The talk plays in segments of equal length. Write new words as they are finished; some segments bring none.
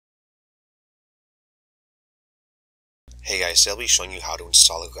Hey guys, today I'll be showing you how to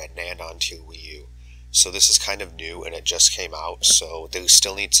install a redNAND onto your Wii U. So this is kind of new and it just came out, so there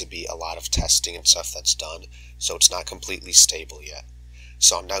still needs to be a lot of testing and stuff that's done, so it's not completely stable yet.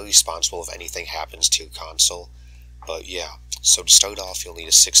 So I'm not responsible if anything happens to your console, but yeah. So to start off, you'll need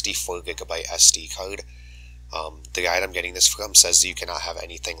a 64GB SD card. The guide I'm getting this from says that you cannot have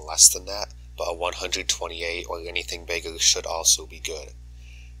anything less than that, but a 128 or anything bigger should also be good.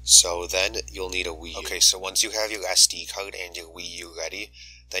 So then you'll need a Wii U. Okay, so once you have your SD card and your Wii U ready,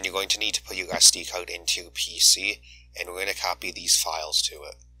 then you're going to need to put your SD card into your PC, and we're going to copy these files to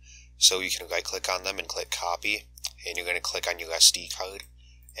it. So you can right click on them and click copy, and you're going to click on your SD card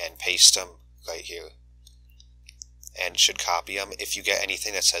and paste them right here. And it should copy them. If you get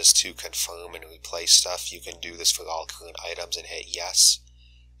anything that says to confirm and replace stuff, you can do this for all current items and hit yes,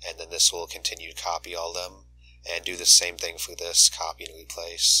 and then this will continue to copy all them. And do the same thing for this, copy and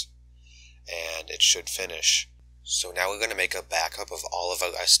replace, and it should finish. So now we're going to make a backup of all of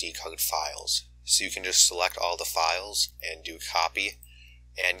our SD card files. So you can just select all the files and do copy,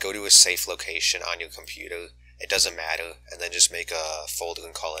 and go to a safe location on your computer, it doesn't matter, and then just make a folder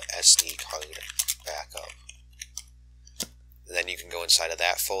and call it SD card backup. And then you can go inside of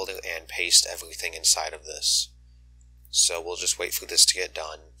that folder and paste everything inside of this. So we'll just wait for this to get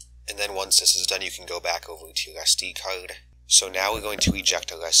done. And then once this is done, you can go back over to your SD card. So now we're going to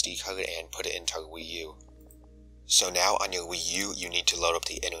eject our SD card and put it into our Wii U. So now on your Wii U, you need to load up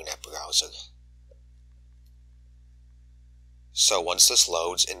the internet browser. So once this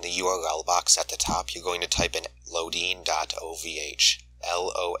loads, in the URL box at the top, you're going to type in loadine.ovh.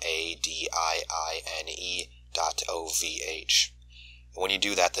 LOADIINE.ovh. And when you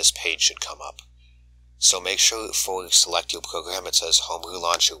do that, this page should come up. So make sure for select your program it says Homebrew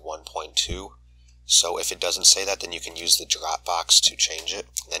Launcher 1.2. So if it doesn't say that, then you can use the drop box to change it,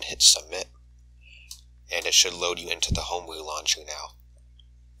 and then hit submit. And it should load you into the Homebrew Launcher now.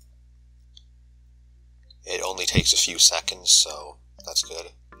 It only takes a few seconds, so that's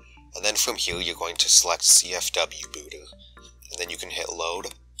good. And then from here you're going to select CFW Booter, and then you can hit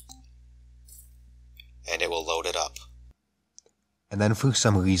load, and it will load it up. And then for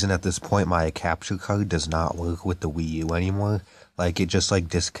some reason at this point my capture card does not work with the Wii U anymore. Like it just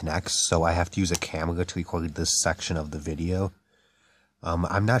disconnects, so I have to use a camera to record this section of the video.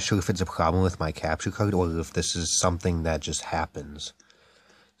 I'm not sure if it's a problem with my capture card or if this is something that just happens.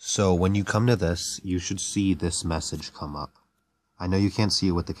 So when you come to this, you should see this message come up. I know you can't see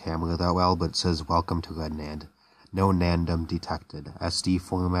it with the camera that well, but it says welcome to redNAND. No NAND dump detected. SD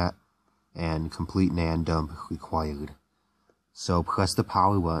format and complete NAND dump required. So press the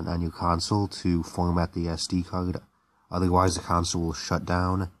power button on your console to format the SD card, otherwise the console will shut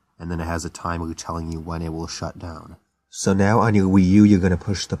down, and then it has a timer telling you when it will shut down. So now on your Wii U, you're going to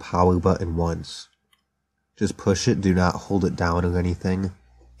push the power button once. Just push it, do not hold it down or anything.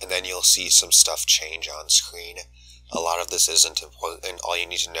 And then you'll see some stuff change on screen. A lot of this isn't important. All you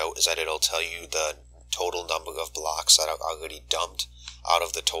need to know is that it'll tell you the total number of blocks that are already dumped out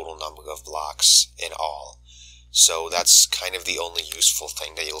of the total number of blocks in all. So that's kind of the only useful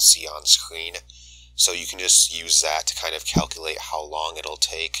thing that you'll see on screen. So you can just use that to kind of calculate how long it'll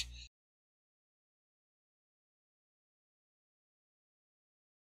take.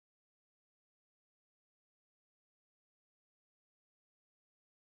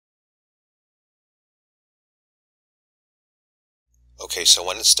 Okay, so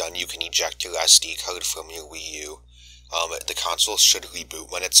when it's done, you can eject your SD card from your Wii U. The console should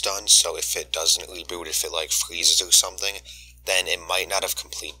reboot when it's done, so if it doesn't reboot, if it freezes or something, then it might not have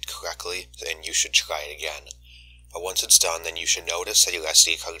completed correctly, and you should try it again. But once it's done, then you should notice that your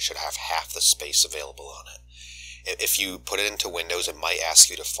SD card should have half the space available on it. If you put it into Windows, it might ask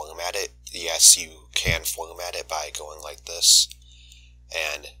you to format it. Yes, you can format it by going like this,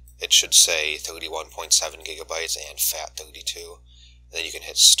 and it should say 31.7 gigabytes and FAT32. And then you can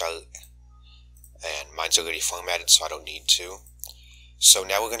hit start. And mine's already formatted, so I don't need to. So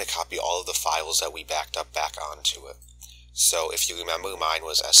now we're going to copy all of the files that we backed up back onto it. So if you remember, mine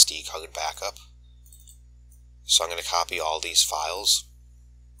was SD card backup. So I'm going to copy all these files,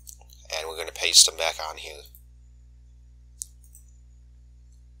 and we're going to paste them back on here.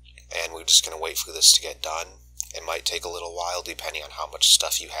 And we're just going to wait for this to get done. It might take a little while depending on how much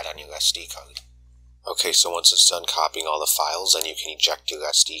stuff you had on your SD card. Okay, so once it's done copying all the files, then you can eject your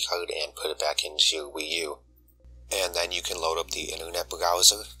SD card and put it back into your Wii U. And then you can load up the internet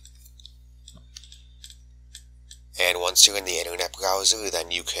browser. And once you're in the internet browser,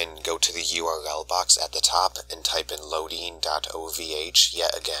 then you can go to the URL box at the top and type in loadine.ovh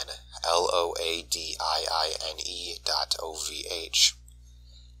yet again. LOADIINE.ovh.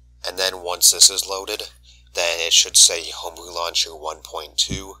 And then once this is loaded, then it should say Homebrew Launcher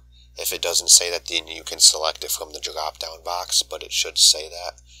 1.2. If it doesn't say that, then you can select it from the drop-down box, but it should say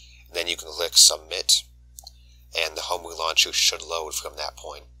that. And then you can click Submit, and the Homebrew Launcher should load from that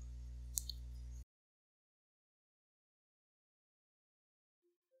point.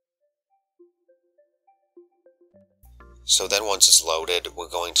 So then once it's loaded, we're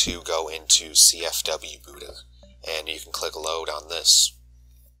going to go into CFW Booter, and you can click Load on this.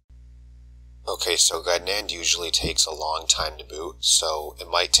 Okay, so redNAND usually takes a long time to boot, so it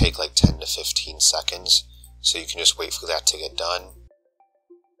might take like 10 to 15 seconds, so you can just wait for that to get done.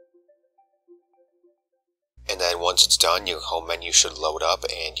 And then once it's done, your home menu should load up,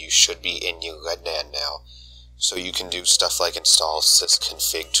 and you should be in your redNAND now. So you can do stuff like install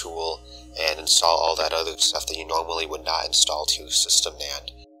sysConfigTool, and install all that other stuff that you normally would not install to your system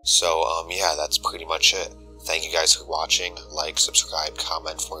NAND. So, yeah, that's pretty much it. Thank you guys for watching. Like, subscribe,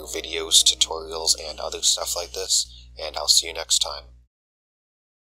 comment for videos, tutorials, and other stuff like this, and I'll see you next time.